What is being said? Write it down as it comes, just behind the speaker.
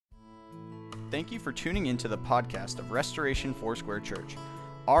Thank you for tuning into the podcast of Restoration Foursquare Church.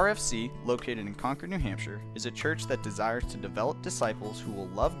 RFC, located in Concord, New Hampshire, is a church that desires to develop disciples who will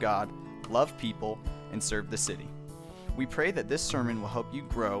love God, love people, and serve the city. We pray that this sermon will help you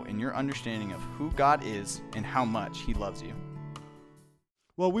grow in your understanding of who God is and how much He loves you.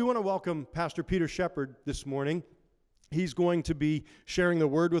 Well, we want to welcome Pastor Peter Shepard this morning. He's going to be sharing the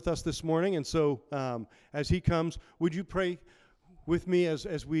word with us this morning, and so as he comes, would you pray with me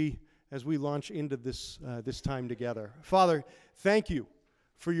as we launch into this time together? Father, thank you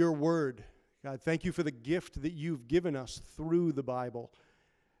for your word. God, thank you for the gift that you've given us through the Bible.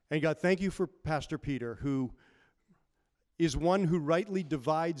 And God, thank you for Pastor Peter, who is one who rightly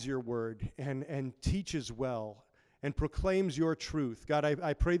divides your word and teaches well and proclaims your truth. God,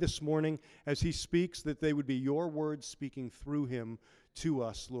 I pray this morning as he speaks that they would be your words speaking through him to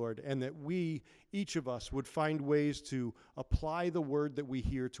us, Lord, and that we, each of us, would find ways to apply the word that we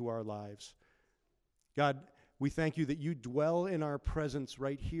hear to our lives. God, we thank you that you dwell in our presence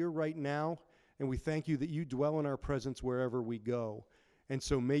right here, right now, and we thank you that you dwell in our presence wherever we go. And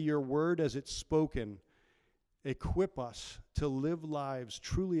so may your word as it's spoken equip us to live lives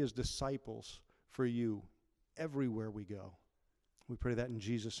truly as disciples for you everywhere we go. We pray that in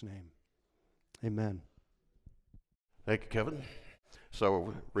Jesus' name. Amen. Thank you, Kevin.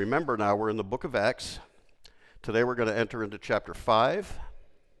 So remember now, we're in the book of Acts. Today we're going to enter into chapter 5.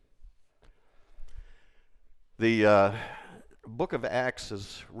 The book of Acts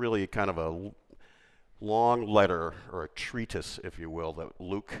is really kind of a long letter, or a treatise, if you will, that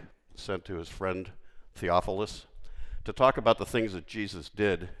Luke sent to his friend Theophilus to talk about the things that Jesus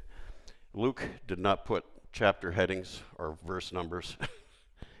did. Luke did not put chapter headings or verse numbers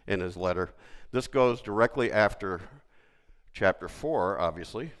in his letter. This goes directly after chapter 4,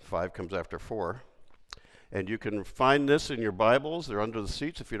 obviously. 5 comes after 4. And you can find this in your Bibles. They're under the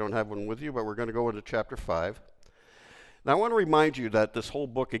seats if you don't have one with you, but we're going to go into chapter 5. Now I want to remind you that this whole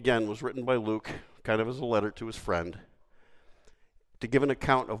book, again, was written by Luke, kind of as a letter to his friend, to give an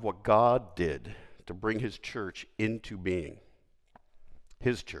account of what God did to bring his church into being.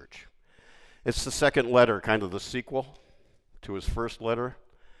 His church. It's the second letter, kind of the sequel to his first letter,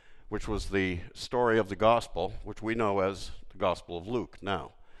 which was the story of the gospel, which we know as the Gospel of Luke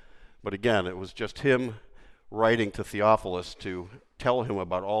now. But again, it was just him writing to Theophilus to tell him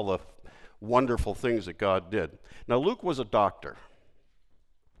about all the wonderful things that God did. Now, Luke was a doctor.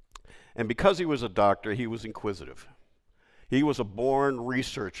 And because he was a doctor, he was inquisitive. He was a born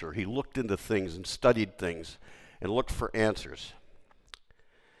researcher. He looked into things and studied things and looked for answers.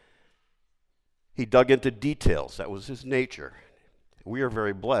 He dug into details. That was his nature. We are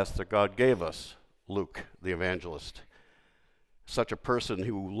very blessed that God gave us Luke, the evangelist, such a person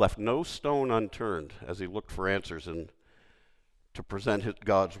who left no stone unturned as he looked for answers and to present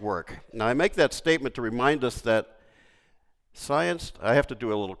God's work. Now, I make that statement to remind us that science, I have to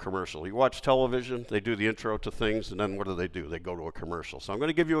do a little commercial. You watch television, they do the intro to things, and then what do? They go to a commercial. So I'm going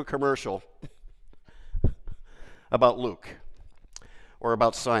to give you a commercial about Luke, or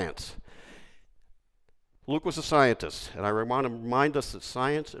about science. Luke was a scientist, and I want to remind us that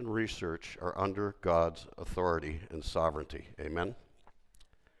science and research are under God's authority and sovereignty. Amen?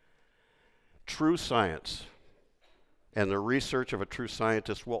 True science and the research of a true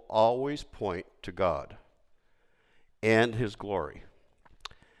scientist will always point to God and His glory.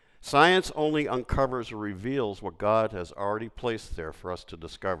 Science only uncovers or reveals what God has already placed there for us to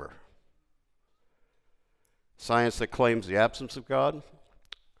discover. Science that claims the absence of God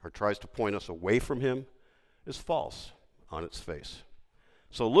or tries to point us away from Him is false on its face.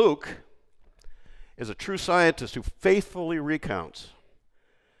 So Luke is a true scientist who faithfully recounts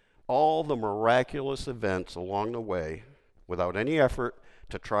all the miraculous events along the way without any effort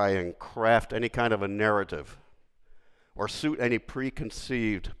to try and craft any kind of a narrative or suit any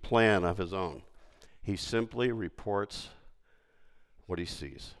preconceived plan of his own. He simply reports what he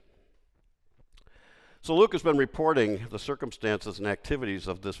sees. So Luke has been reporting the circumstances and activities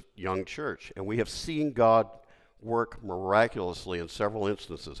of this young church, and we have seen God work miraculously in several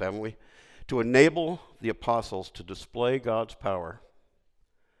instances, haven't we? To enable the apostles to display God's power.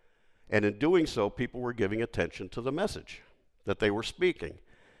 And in doing so, people were giving attention to the message that they were speaking.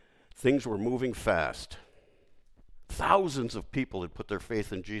 Things were moving fast. Thousands of people had put their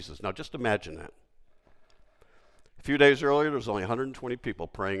faith in Jesus. Now just imagine that. A few days earlier, there was only 120 people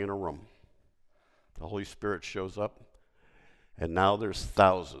praying in a room. The Holy Spirit shows up, and now there's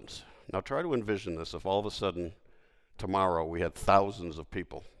thousands. Now try to envision this if all of a sudden tomorrow we had thousands of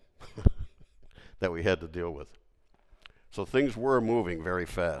people that we had to deal with. So things were moving very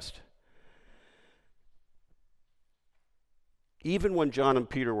fast. Even when John and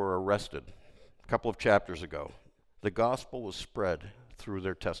Peter were arrested a couple of chapters ago, the gospel was spread through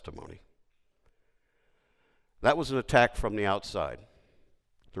their testimony. That was an attack from the outside.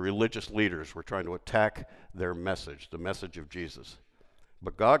 The religious leaders were trying to attack their message, the message of Jesus.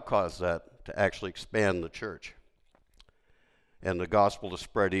 But God caused that to actually expand the church and the gospel to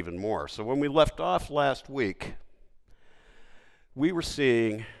spread even more. So when we left off last week, we were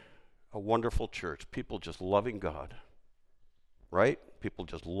seeing a wonderful church, people just loving God, right? People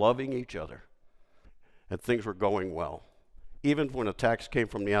just loving each other, and things were going well. Even when attacks came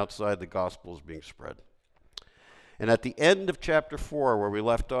from the outside, the gospel was being spread. And at the end of chapter 4, where we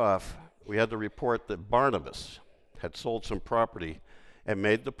left off, we had the report that Barnabas had sold some property and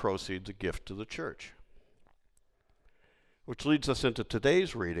made the proceeds a gift to the church. Which leads us into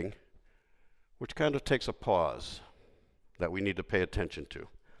today's reading, which kind of takes a pause that we need to pay attention to.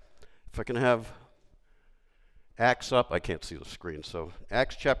 If I can have Acts up, I can't see the screen. So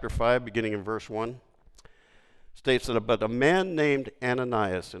Acts chapter 5, beginning in verse 1, states that but a man named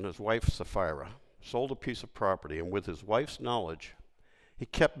Ananias and his wife Sapphira sold a piece of property, and with his wife's knowledge, he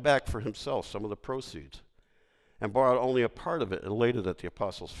kept back for himself some of the proceeds and borrowed only a part of it and laid it at the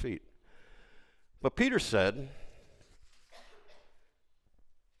apostles' feet. But Peter said,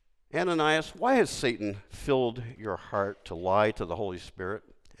 Ananias, why has Satan filled your heart to lie to the Holy Spirit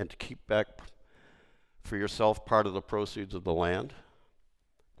and to keep back for yourself part of the proceeds of the land?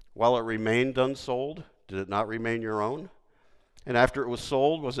 While it remained unsold, did it not remain your own? And after it was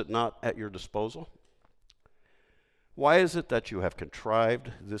sold, was it not at your disposal? Why is it that you have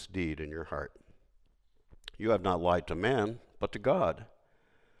contrived this deed in your heart? You have not lied to man, but to God.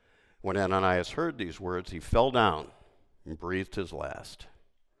 When Ananias heard these words, he fell down and breathed his last.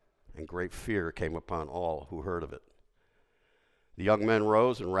 And great fear came upon all who heard of it. The young men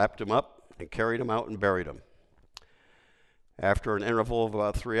rose and wrapped him up and carried him out and buried him. After an interval of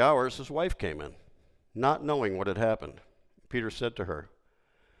about 3 hours, his wife came in, not knowing what had happened. Peter said to her,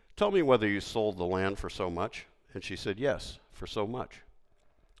 "Tell me whether you sold the land for so much." And she said, "Yes, for so much."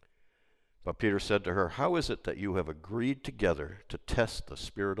 But Peter said to her, "How is it that you have agreed together to test the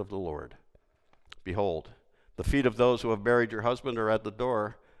Spirit of the Lord? Behold, the feet of those who have buried your husband are at the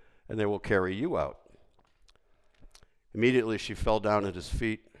door, and they will carry you out." Immediately she fell down at his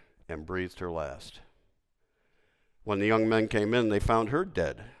feet and breathed her last. When the young men came in, they found her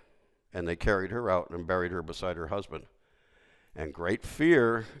dead, and they carried her out and buried her beside her husband. And great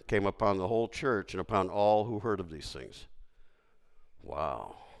fear came upon the whole church and upon all who heard of these things.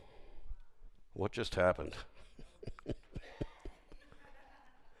 Wow. What just happened?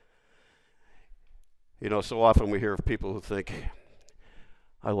 You know, so often we hear of people who think,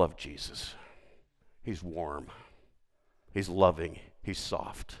 I love Jesus. He's warm. He's loving. He's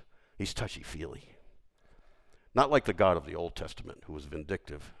soft. He's touchy-feely. Not like the God of the Old Testament, who was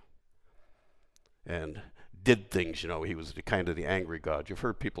vindictive and did things, you know, he was kind of the angry God. You've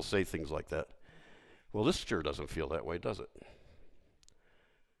heard people say things like that. Well, this sure doesn't feel that way, does it?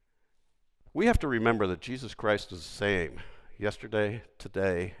 We have to remember that Jesus Christ is the same yesterday,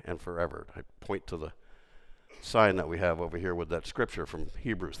 today, and forever. I point to the sign that we have over here with that scripture from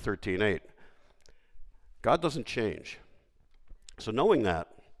Hebrews 13:8. God doesn't change. So knowing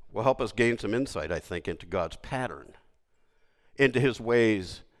that will help us gain some insight, I think, into God's pattern, into his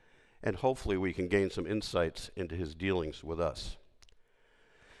ways, and hopefully we can gain some insights into his dealings with us.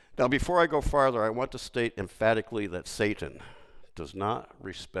 Now, before I go farther, I want to state emphatically that Satan does not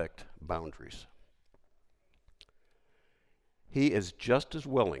respect boundaries. He is just as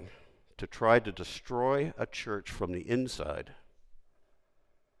willing to try to destroy a church from the inside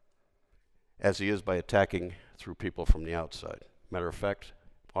as he is by attacking through people from the outside. Matter of fact,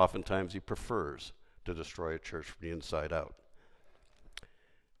 oftentimes he prefers to destroy a church from the inside out.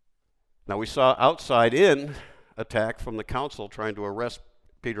 Now, we saw outside in attack from the council trying to arrest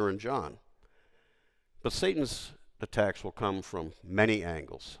Peter and John. But Satan's attacks will come from many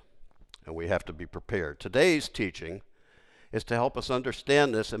angles, and we have to be prepared. Today's teaching is to help us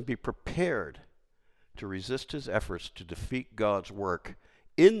understand this and be prepared to resist his efforts to defeat God's work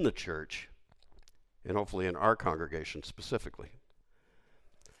in the church, and hopefully in our congregation specifically.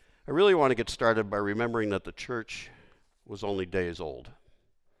 I really want to get started by remembering that the church was only days old.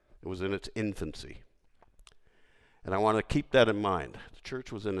 It was in its infancy. And I want to keep that in mind. The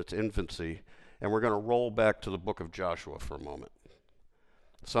church was in its infancy, and we're going to roll back to the book of Joshua for a moment.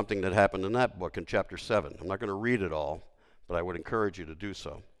 Something that happened in that book in chapter 7. I'm not going to read it all, but I would encourage you to do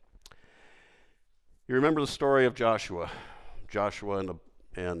so. You remember the story of Joshua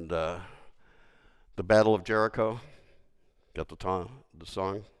and the Battle of Jericho? Got the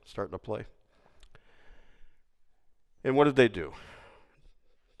song starting to play? And what did they do?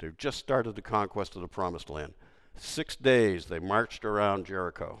 They just started the conquest of the Promised Land. 6 days they marched around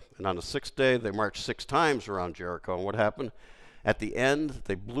Jericho. And on the 6th day, they marched 6 times around Jericho. And what happened? At the end,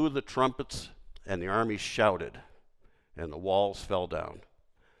 they blew the trumpets, and the army shouted, and the walls fell down.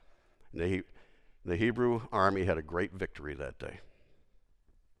 And the Hebrew army had a great victory that day.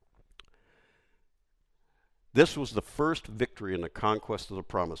 This was the first victory in the conquest of the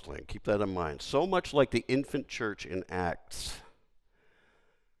Promised Land. Keep that in mind. So much like the infant church in Acts,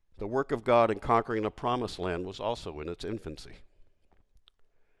 the work of God in conquering the Promised Land was also in its infancy.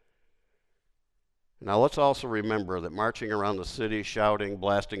 Now let's also remember that marching around the city, shouting,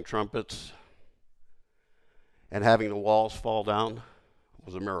 blasting trumpets, and having the walls fall down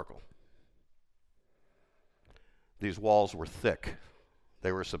was a miracle. These walls were thick.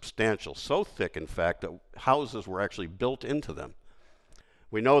 They were substantial, so thick, in fact, that houses were actually built into them.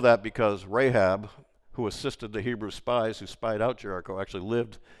 We know that because Rahab, who assisted the Hebrew spies who spied out Jericho, actually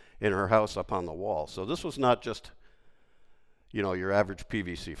lived in her house up on the wall. So this was not just, your average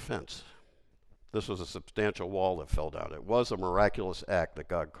PVC fence. This was a substantial wall that fell down. It was a miraculous act that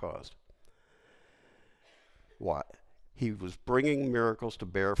God caused. Why? He was bringing miracles to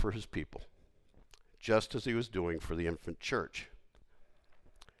bear for his people, just as he was doing for the infant church.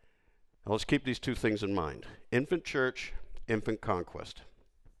 Now let's keep these two things in mind. Infant church, infant conquest.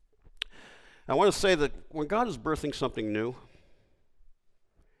 I want to say that when God is birthing something new,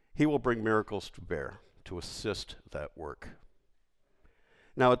 he will bring miracles to bear to assist that work.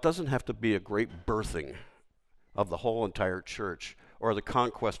 Now, it doesn't have to be a great birthing of the whole entire church or the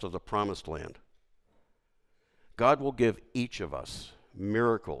conquest of the Promised Land. God will give each of us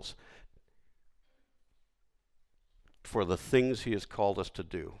miracles for the things he has called us to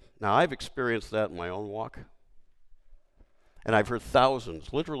do. Now, I've experienced that in my own walk. And I've heard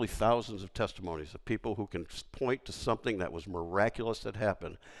thousands, literally thousands of testimonies of people who can point to something that was miraculous that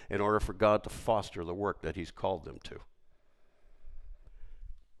happened in order for God to foster the work that he's called them to.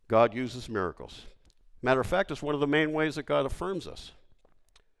 God uses miracles. Matter of fact, it's one of the main ways that God affirms us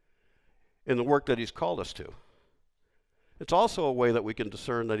in the work that he's called us to. It's also a way that we can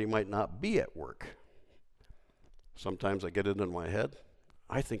discern that he might not be at work. Sometimes I get it in my head,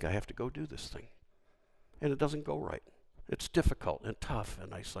 I think I have to go do this thing. And it doesn't go right. It's difficult and tough,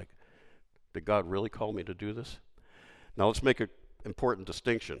 and it's like, did God really call me to do this? Now let's make an important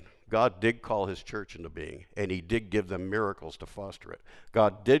distinction. God did call his church into being, and he did give them miracles to foster it.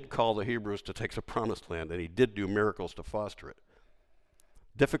 God did call the Hebrews to take the Promised Land, and he did do miracles to foster it.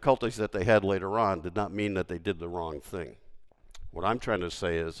 Difficulties that they had later on did not mean that they did the wrong thing. What I'm trying to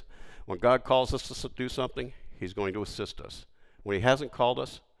say is, when God calls us to do something, he's going to assist us. When he hasn't called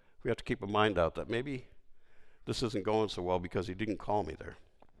us, we have to keep a mind out that maybe this isn't going so well because he didn't call me there.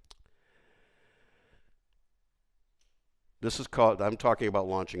 This is called, I'm talking about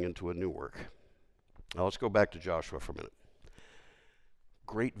launching into a new work. Now let's go back to Joshua for a minute.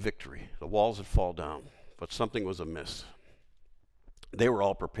 Great victory. The walls had fallen down, but something was amiss. They were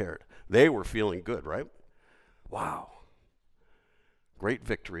all prepared. They were feeling good, right? Wow. Great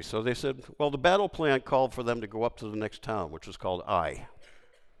victory. So they said, well, the battle plan called for them to go up to the next town, which was called Ai.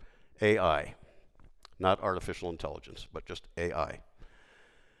 AI. Not artificial intelligence, but just AI.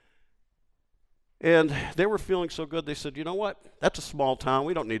 And they were feeling so good, they said, you know what? That's a small town.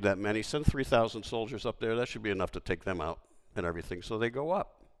 We don't need that many. Send 3,000 soldiers up there. That should be enough to take them out and everything. So they go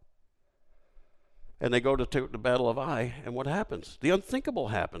up. And they go to the Battle of Ai, and what happens? The unthinkable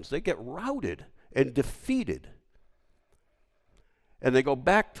happens. They get routed and defeated. And they go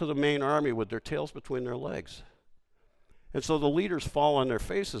back to the main army with their tails between their legs. And so the leaders fall on their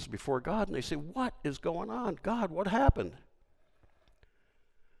faces before God, and they say, what is going on? God, what happened?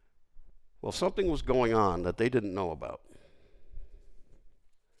 Well, something was going on that they didn't know about.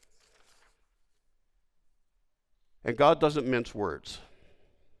 And God doesn't mince words.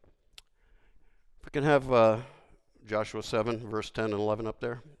 If we can have Joshua 7, verse 10 and 11 up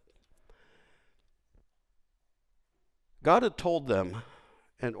there. God had told them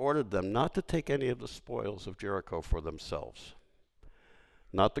and ordered them not to take any of the spoils of Jericho for themselves.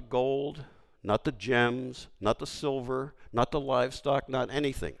 Not the gold, not the gems, not the silver, not the livestock, not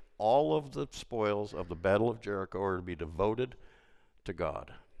anything. All of the spoils of the Battle of Jericho are to be devoted to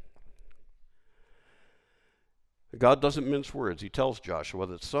God. God doesn't mince words. He tells Joshua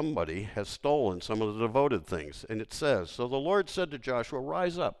that somebody has stolen some of the devoted things. And it says, so the Lord said to Joshua,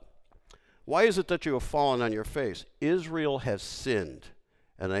 rise up. Why is it that you have fallen on your face? Israel has sinned,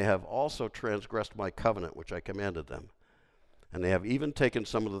 and they have also transgressed my covenant, which I commanded them. And they have even taken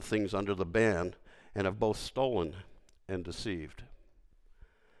some of the things under the ban, and have both stolen and deceived.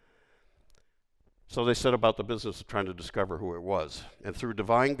 So they set about the business of trying to discover who it was. And through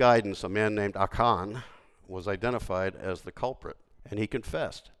divine guidance, a man named Achan was identified as the culprit, and he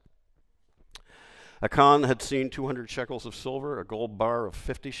confessed. Achan had seen 200 shekels of silver, a gold bar of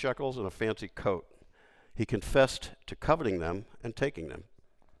 50 shekels, and a fancy coat. He confessed to coveting them and taking them.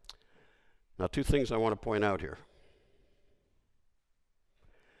 Now, two things I want to point out here.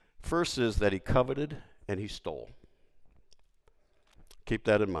 First is that he coveted and he stole. Keep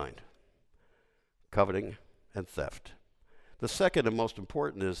that in mind. Coveting and theft. The second and most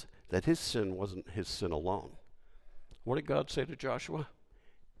important is that his sin wasn't his sin alone. What did God say to Joshua?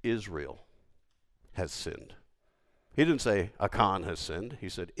 Israel has sinned. He didn't say Achan has sinned. He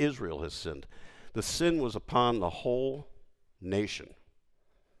said Israel has sinned. The sin was upon the whole nation.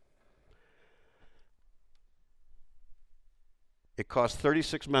 It cost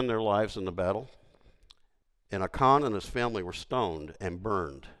 36 men their lives in the battle, and Achan and his family were stoned and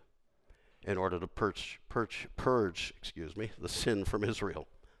burned in order to purge the sin from Israel.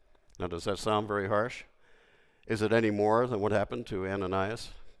 Now, does that sound very harsh? Is it any more than what happened to Ananias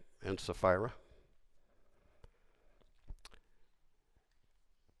and Sapphira?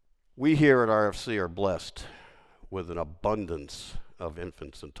 We here at RFC are blessed with an abundance of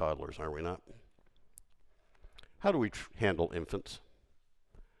infants and toddlers, are we not? How do we handle infants?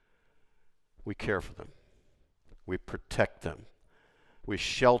 We care for them. We protect them. We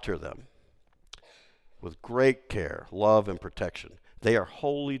shelter them with great care, love, and protection. They are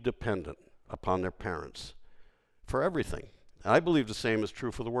wholly dependent upon their parents for everything. And I believe the same is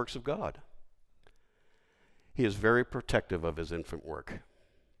true for the works of God. He is very protective of his infant work.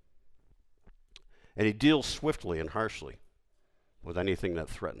 And he deals swiftly and harshly with anything that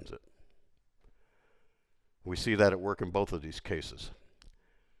threatens it. We see that at work in both of these cases.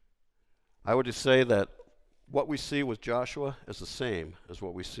 I would just say that what we see with Joshua is the same as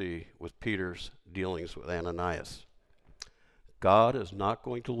what we see with Peter's dealings with Ananias. God is not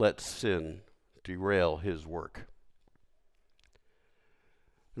going to let sin derail his work.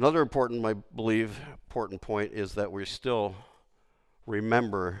 Another important point is that we still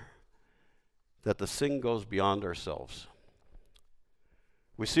remember that the sin goes beyond ourselves.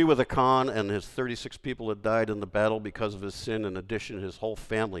 We see with Achan and his 36 people that died in the battle because of his sin. In addition, his whole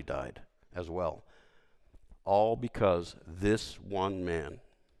family died as well. All because this one man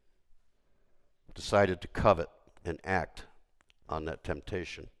decided to covet and act on that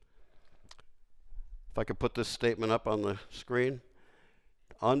temptation. If I could put this statement up on the screen.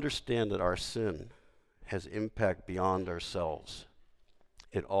 Understand that our sin has impact beyond ourselves.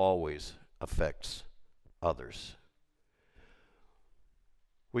 It always affects others.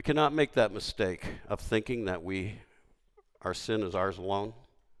 We cannot make that mistake of thinking that our sin is ours alone,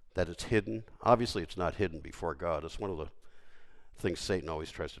 that it's hidden. Obviously, it's not hidden before God. It's one of the things Satan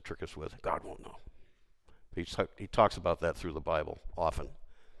always tries to trick us with. God won't know. He talks about that through the Bible often.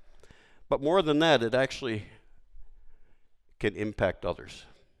 But more than that, it actually can impact others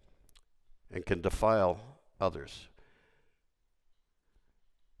and can defile others.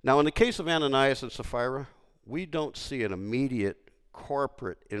 Now, in the case of Ananias and Sapphira, we don't see an immediate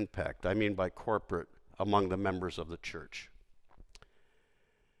corporate impact. I mean by corporate, among the members of the church.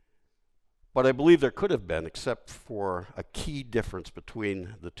 But I believe there could have been, except for a key difference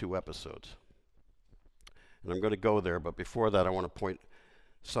between the two episodes. And I'm going to go there, but before that I want to point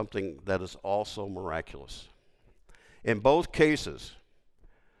something that is also miraculous. In both cases,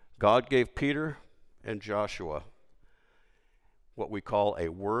 God gave Peter and Joshua what we call a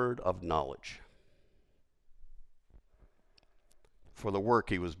word of knowledge for the work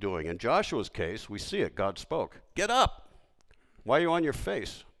he was doing. In Joshua's case, we see it. God spoke. Get up. Why are you on your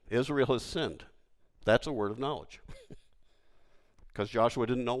face? Israel has sinned. That's a word of knowledge. Because Joshua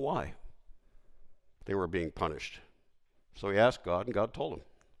didn't know why they were being punished. So he asked God, and God told him.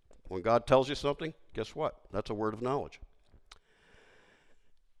 When God tells you something, guess what? That's a word of knowledge.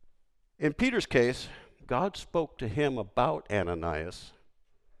 In Peter's case, God spoke to him about Ananias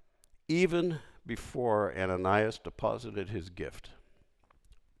even before Ananias deposited his gift.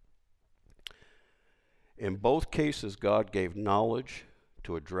 In both cases, God gave knowledge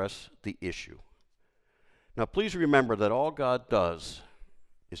to address the issue. Now, please remember that all God does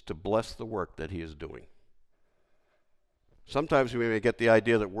is to bless the work that he is doing. Sometimes we may get the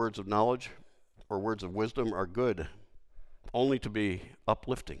idea that words of knowledge or words of wisdom are good only to be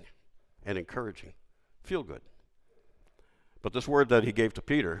uplifting and encouraging, feel good. But this word that he gave to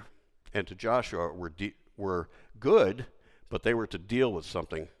Peter and to Joshua were good, but they were to deal with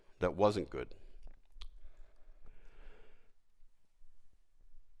something that wasn't good.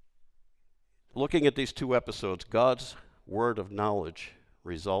 Looking at these two episodes, God's word of knowledge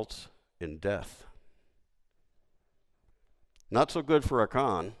results in death. Not so good for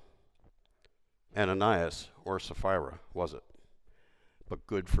Achan, Ananias, or Sapphira, was it? But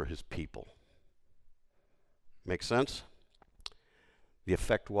good for his people. Make sense? The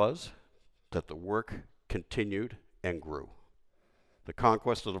effect was that the work continued and grew. The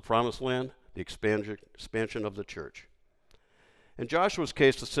conquest of the Promised Land, the expansion of the church. In Joshua's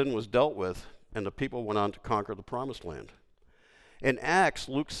case, the sin was dealt with, and the people went on to conquer the Promised Land. In Acts,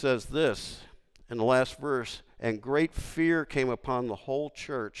 Luke says this in the last verse, "And great fear came upon the whole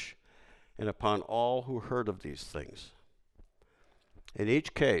church and upon all who heard of these things." In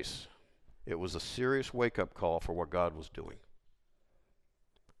each case, it was a serious wake-up call for what God was doing.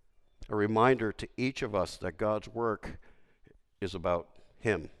 A reminder to each of us that God's work is about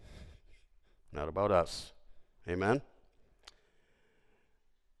Him, not about us. Amen?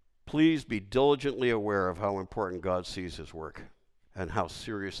 Please be diligently aware of how important God sees His work and how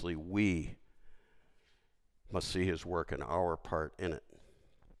seriously we must see His work and our part in it.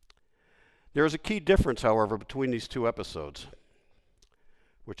 There is a key difference, however, between these two episodes,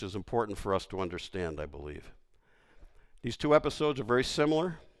 which is important for us to understand, I believe. These two episodes are very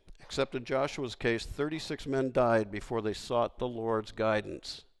similar, except in Joshua's case, 36 men died before they sought the Lord's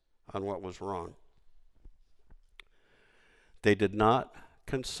guidance on what was wrong. They did not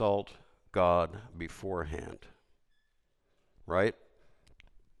consult God beforehand, right?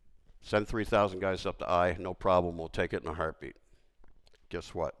 Send 3,000 guys up to Ai, no problem, we'll take it in a heartbeat.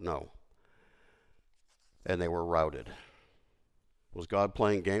 Guess what? No. And they were routed. Was God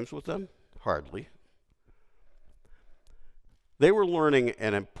playing games with them? Hardly. They were learning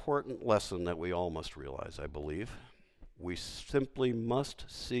an important lesson that we all must realize, I believe. We simply must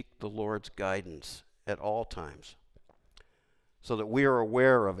seek the Lord's guidance at all times so that we are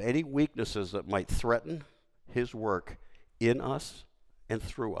aware of any weaknesses that might threaten His work in us and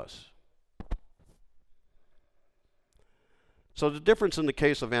through us. So the difference in the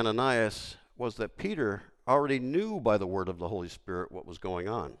case of Ananias was that Peter already knew by the word of the Holy Spirit what was going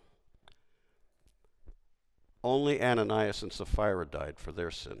on. Only Ananias and Sapphira died for their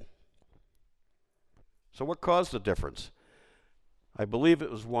sin. So what caused the difference? I believe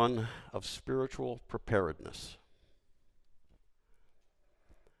it was one of spiritual preparedness.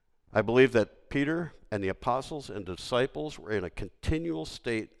 I believe that Peter and the apostles and disciples were in a continual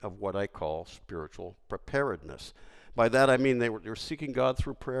state of what I call spiritual preparedness. By that I mean they were seeking God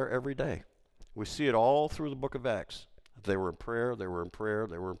through prayer every day. We see it all through the book of Acts. They were in prayer, they were in prayer,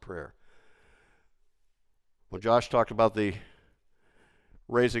 they were in prayer. When Josh talked about the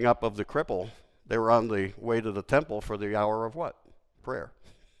raising up of the cripple, they were on the way to the temple for the hour of what? Prayer.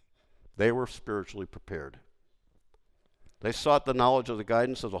 They were spiritually prepared. They sought the knowledge of the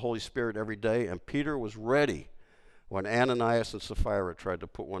guidance of the Holy Spirit every day, and Peter was ready when Ananias and Sapphira tried to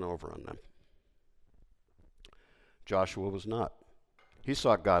put one over on them. Joshua was not. He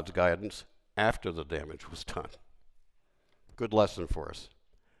sought God's guidance after the damage was done. Good lesson for us.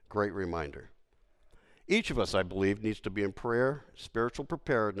 Great reminder. Each of us, I believe, needs to be in prayer, spiritual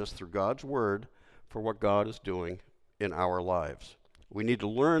preparedness through God's word for what God is doing in our lives. We need to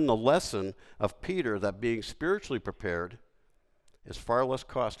learn the lesson of Peter that being spiritually prepared is far less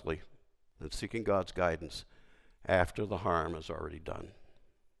costly than seeking God's guidance after the harm is already done.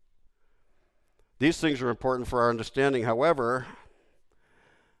 These things are important for our understanding. However,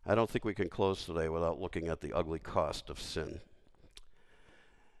 I don't think we can close today without looking at the ugly cost of sin.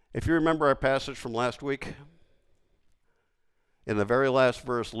 If you remember our passage from last week, in the very last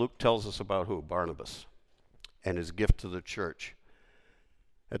verse, Luke tells us about who? Barnabas and his gift to the church.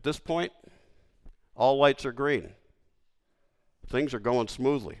 At this point, all lights are green. Things are going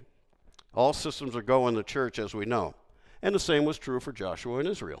smoothly. All systems are going in the church, as we know. And the same was true for Joshua and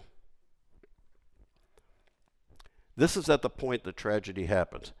Israel. This is at the point that tragedy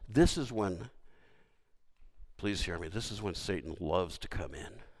happens. This is when, please hear me, this is when Satan loves to come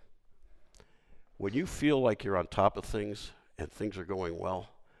in. When you feel like you're on top of things and things are going well,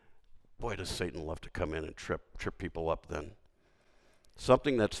 boy, does Satan love to come in and trip people up then.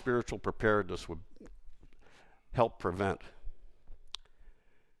 Something that spiritual preparedness would help prevent.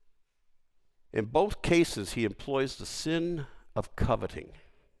 In both cases, he employs the sin of coveting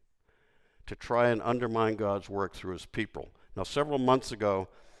to try and undermine God's work through his people. Now, several months ago,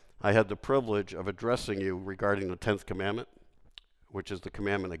 I had the privilege of addressing you regarding the 10th commandment, which is the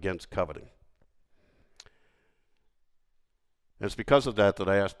commandment against coveting. And it's because of that that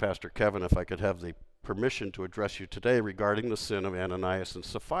I asked Pastor Kevin if I could have the permission to address you today regarding the sin of Ananias and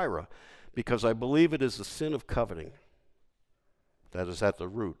Sapphira, because I believe it is the sin of coveting that is at the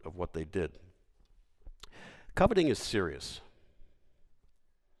root of what they did. Coveting is serious.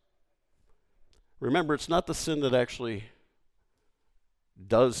 Remember, it's not the sin that actually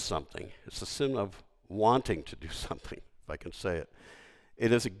does something. It's the sin of wanting to do something, if I can say it.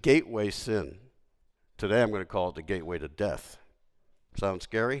 It is a gateway sin. Today I'm going to call it the gateway to death. Sound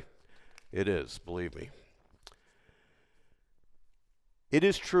scary? It is, believe me. It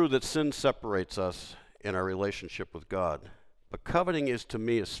is true that sin separates us in our relationship with God, but coveting is to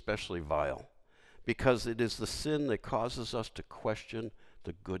me especially vile because it is the sin that causes us to question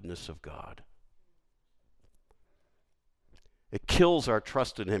the goodness of God. It kills our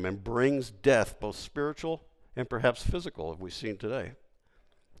trust in him and brings death, both spiritual and perhaps physical, as we've seen today.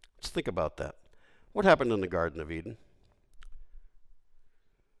 Let's think about that. What happened in the Garden of Eden?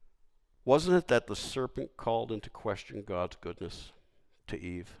 Wasn't it that the serpent called into question God's goodness to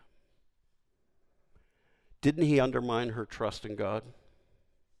Eve? Didn't he undermine her trust in God?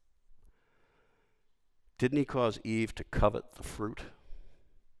 Didn't he cause Eve to covet the fruit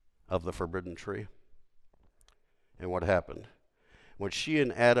of the forbidden tree? And what happened? When she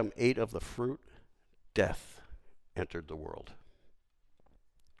and Adam ate of the fruit, death entered the world.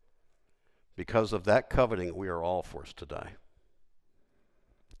 Because of that coveting, we are all forced to die.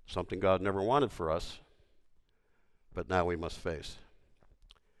 Something God never wanted for us, but now we must face.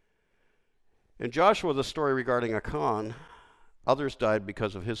 In Joshua, the story regarding Achan, others died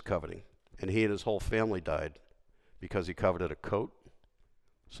because of his coveting, and he and his whole family died because he coveted a coat,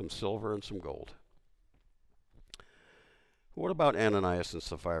 some silver, and some gold. What about Ananias and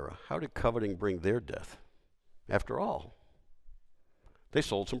Sapphira? How did coveting bring their death? After all, they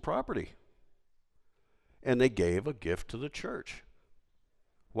sold some property, and they gave a gift to the church.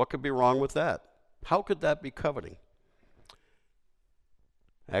 What could be wrong with that? How could that be coveting?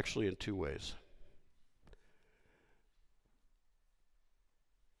 Actually, in two ways.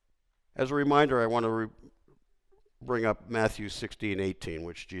 As a reminder, I want to bring up Matthew 16:18,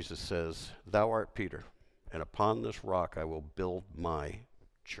 which Jesus says, "Thou art Peter, and upon this rock I will build my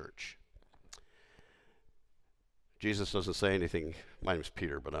church." Jesus doesn't say anything. My name's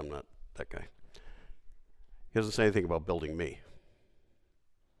Peter, but I'm not that guy. He doesn't say anything about building me.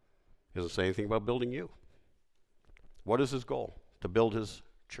 He doesn't say anything about building you. What is his goal? To build his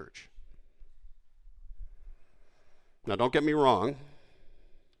church. Now, don't get me wrong.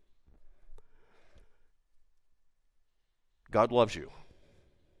 God loves you.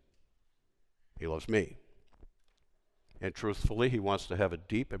 He loves me. And truthfully, he wants to have a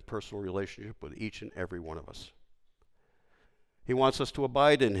deep and personal relationship with each and every one of us. He wants us to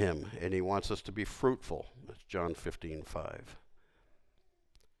abide in him, and he wants us to be fruitful. That's John 15:5.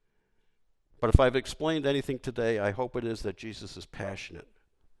 But if I've explained anything today, I hope it is that Jesus is passionate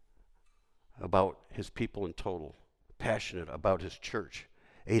about his people in total, passionate about his church,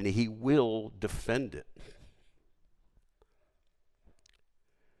 and he will defend it.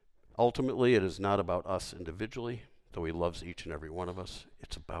 Ultimately, it is not about us individually, though he loves each and every one of us.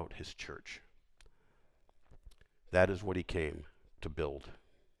 It's about his church. That is what he came to build.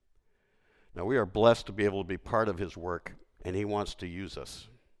 Now, we are blessed to be able to be part of his work, and he wants to use us,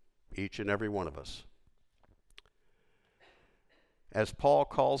 each and every one of us. As Paul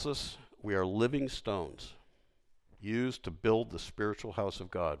calls us, we are living stones used to build the spiritual house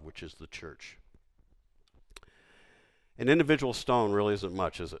of God, which is the church. An individual stone really isn't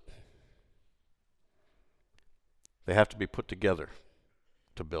much, is it? They have to be put together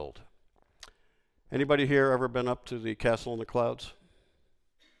to build. Anybody here ever been up to the Castle in the Clouds?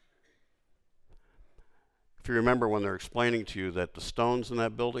 If you remember when they're explaining to you that the stones in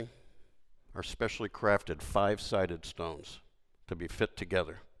that building are specially crafted 5-sided stones to be fit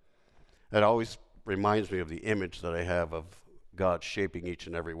together. That always reminds me of the image that I have of God shaping each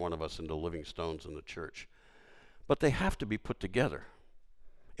and every one of us into living stones in the church. But they have to be put together.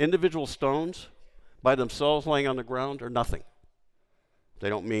 Individual stones by themselves laying on the ground are nothing. They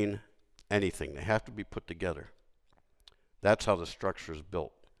don't mean anything. They have to be put together. That's how the structure is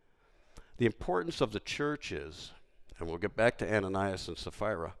built. The importance of the church is, and we'll get back to Ananias and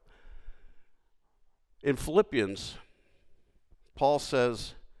Sapphira. In Philippians, Paul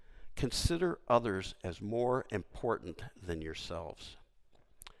says, consider others as more important than yourselves.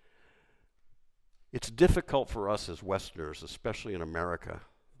 It's difficult for us as Westerners, especially in America,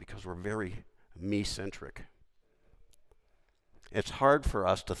 because we're very me-centric. It's hard for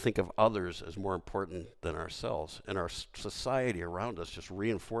us to think of others as more important than ourselves, and our society around us just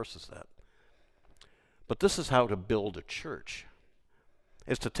reinforces that. But this is how to build a church,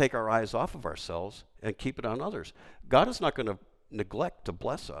 is to take our eyes off of ourselves and keep it on others. God is not going to neglect to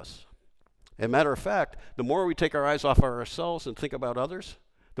bless us. As a matter of fact, the more we take our eyes off of ourselves and think about others,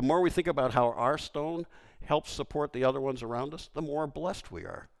 the more we think about how our stone helps support the other ones around us, the more blessed we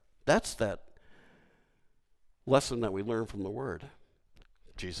are. That's that lesson that we learn from the Word.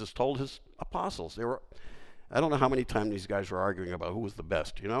 Jesus told his apostles. I don't know how many times these guys were arguing about who was the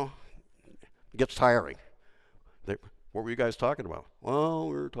best, you know? It gets tiring. What were you guys talking about? Well,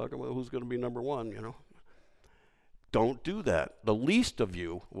 we were talking about who's going to be number one, you know? Don't do that. The least of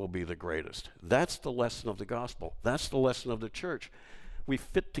you will be the greatest. That's the lesson of the gospel. That's the lesson of the church. We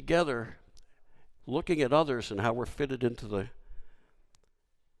fit together looking at others and how we're fitted into the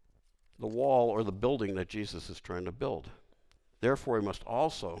wall or the building that Jesus is trying to build. Therefore, we must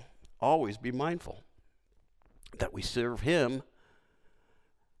also always be mindful that we serve him,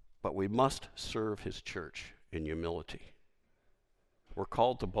 but we must serve his church in humility. We're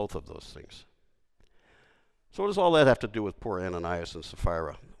called to both of those things. So what does all that have to do with poor Ananias and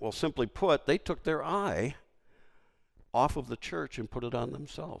Sapphira? Well, simply put, they took their eye off of the church and put it on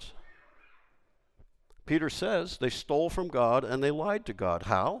themselves. Peter says they stole from God and they lied to God.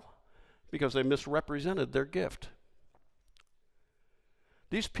 How? Because they misrepresented their gift.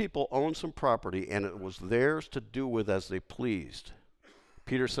 These people owned some property and it was theirs to do with as they pleased.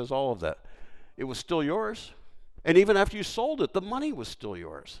 Peter says all of that. It was still yours. And even after you sold it, the money was still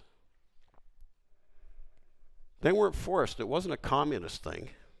yours. They weren't forced. It wasn't a communist thing.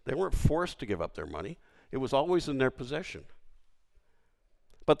 They weren't forced to give up their money. It was always in their possession.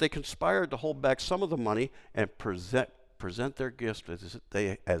 But they conspired to hold back some of the money and present their gifts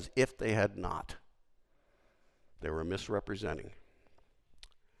as if they had not. They were misrepresenting.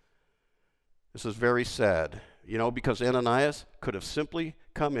 This is very sad, you know, because Ananias could have simply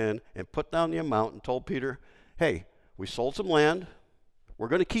come in and put down the amount and told Peter, hey, we sold some land, we're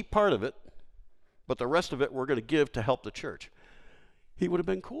going to keep part of it, but the rest of it we're going to give to help the church. He would have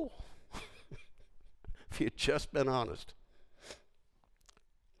been cool if he had just been honest.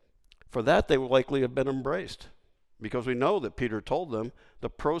 For that, they would likely have been embraced, because we know that Peter told them the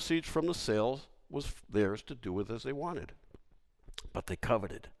proceeds from the sales was theirs to do with as they wanted. But they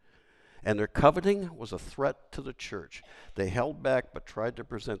coveted. And their coveting was a threat to the church. They held back but tried to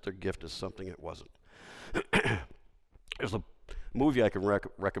present their gift as something it wasn't. There's a movie I can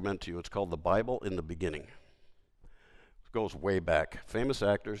recommend to you. It's called The Bible in the Beginning. It goes way back. Famous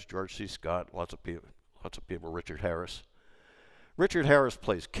actors, George C. Scott, lots of people, Richard Harris. Richard Harris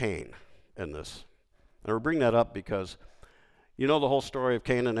plays Cain in this. And we bring that up because you know the whole story of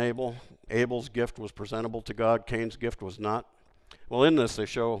Cain and Abel? Abel's gift was presentable to God. Cain's gift was not. Well, in this, they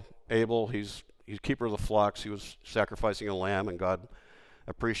show Abel, he's keeper of the flocks. He was sacrificing a lamb, and God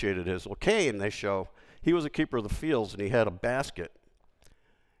appreciated his. Well, Cain, they show, he was a keeper of the fields, and he had a basket.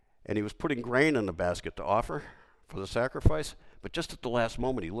 And he was putting grain in the basket to offer for the sacrifice. But just at the last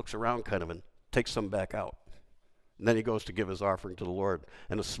moment, he looks around kind of and takes some back out. And then he goes to give his offering to the Lord.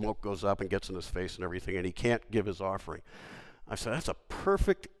 And the smoke goes up and gets in his face and everything, and he can't give his offering. I said, that's a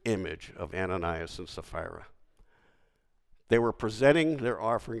perfect image of Ananias and Sapphira. They were presenting their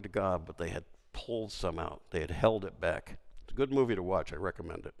offering to God, but they had pulled some out. They had held it back. It's a good movie to watch. I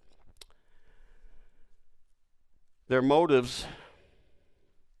recommend it. Their motives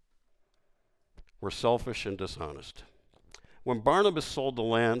were selfish and dishonest. When Barnabas sold the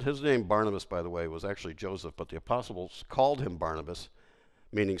land, his name Barnabas, by the way, was actually Joseph, but the apostles called him Barnabas,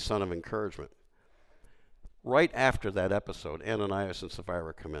 meaning son of encouragement. Right after that episode, Ananias and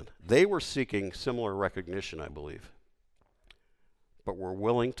Sapphira come in. They were seeking similar recognition, I believe, but were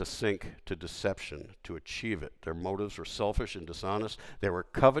willing to sink to deception to achieve it. Their motives were selfish and dishonest. They were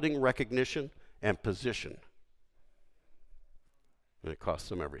coveting recognition and position, and it cost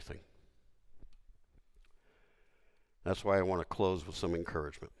them everything. That's why I want to close with some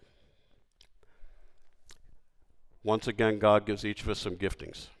encouragement. Once again, God gives each of us some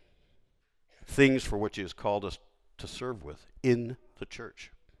giftings, things for which he has called us to serve with in the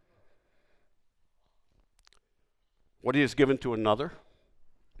church. What he has given to another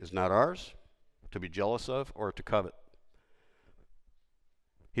is not ours to be jealous of or to covet.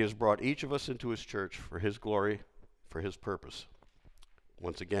 He has brought each of us into his church for his glory, for his purpose.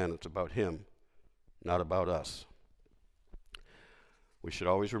 Once again, it's about him, not about us. We should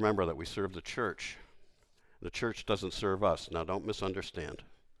always remember that we serve the church. The church doesn't serve us. Now, don't misunderstand.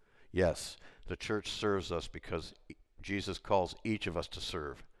 Yes, the church serves us because Jesus calls each of us to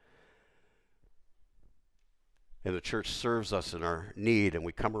serve. And the church serves us in our need, and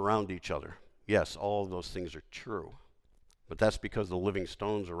we come around each other. Yes, all of those things are true. But that's because the living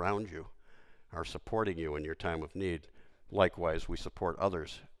stones around you are supporting you in your time of need. Likewise, we support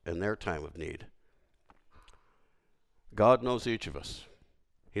others in their time of need. God knows each of us.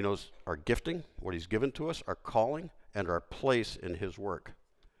 He knows our gifting, what he's given to us, our calling, and our place in his work.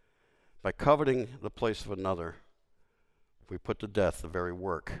 By coveting the place of another, we put to death the very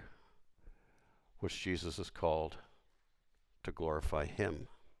work which Jesus is called to glorify him.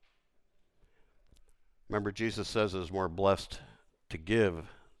 Remember, Jesus says it is more blessed to give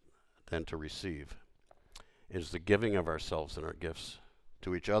than to receive. It is the giving of ourselves and our gifts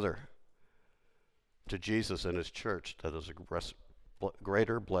to each other, to Jesus and his church, that is a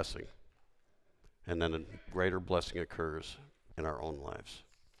greater blessing. And then a greater blessing occurs in our own lives.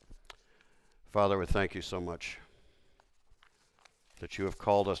 Father, we thank you so much that you have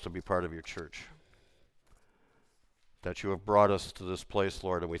called us to be part of your church, that you have brought us to this place,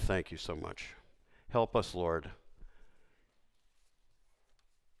 Lord, and we thank you so much. Help us, Lord,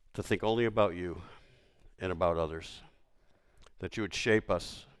 to think only about you and about others, that you would shape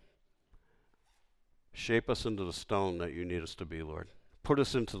us into the stone that you need us to be, Lord. Put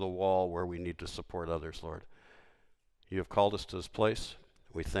us into the wall where we need to support others, Lord. You have called us to this place.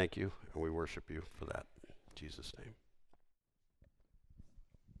 We thank you and we worship you for that. In Jesus' name.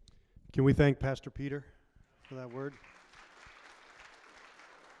 Can we thank Pastor Peter for that word?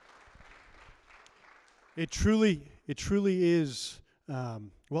 It truly is,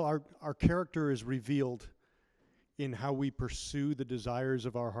 our character is revealed in how we pursue the desires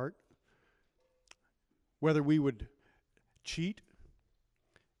of our heart. Whether we would cheat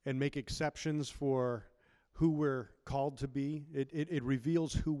and make exceptions for who we're called to be, it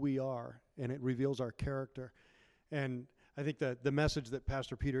reveals who we are, and it reveals our character. And I think that the message that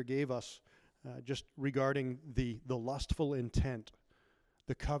Pastor Peter gave us, just regarding the lustful intent,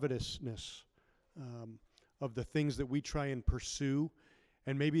 the covetousness, of the things that we try and pursue,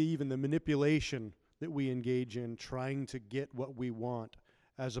 and maybe even the manipulation that we engage in trying to get what we want,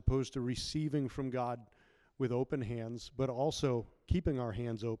 as opposed to receiving from God with open hands, but also keeping our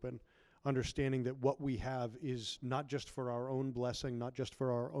hands open, understanding that what we have is not just for our own blessing, not just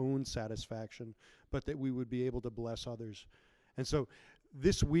for our own satisfaction, but that we would be able to bless others. And so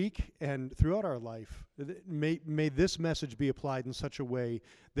this week and throughout our life, may this message be applied in such a way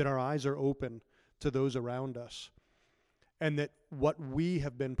that our eyes are open to those around us, and that what we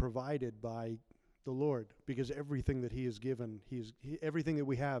have been provided by the Lord, because everything that he has given, everything that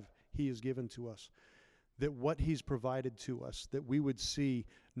we have, he has given to us, that what he's provided to us, that we would see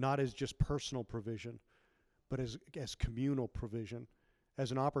not as just personal provision, but as communal provision,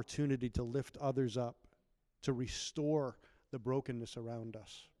 as an opportunity to lift others up, to restore the brokenness around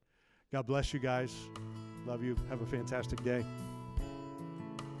us. God bless you guys. Love you. Have a fantastic day.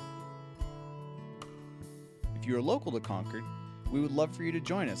 If you are local to Concord, we would love for you to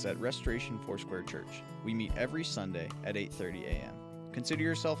join us at Restoration Foursquare Church. We meet every Sunday at 8:30 a.m. Consider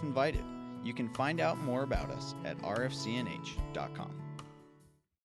yourself invited. You can find out more about us at rfcnh.com.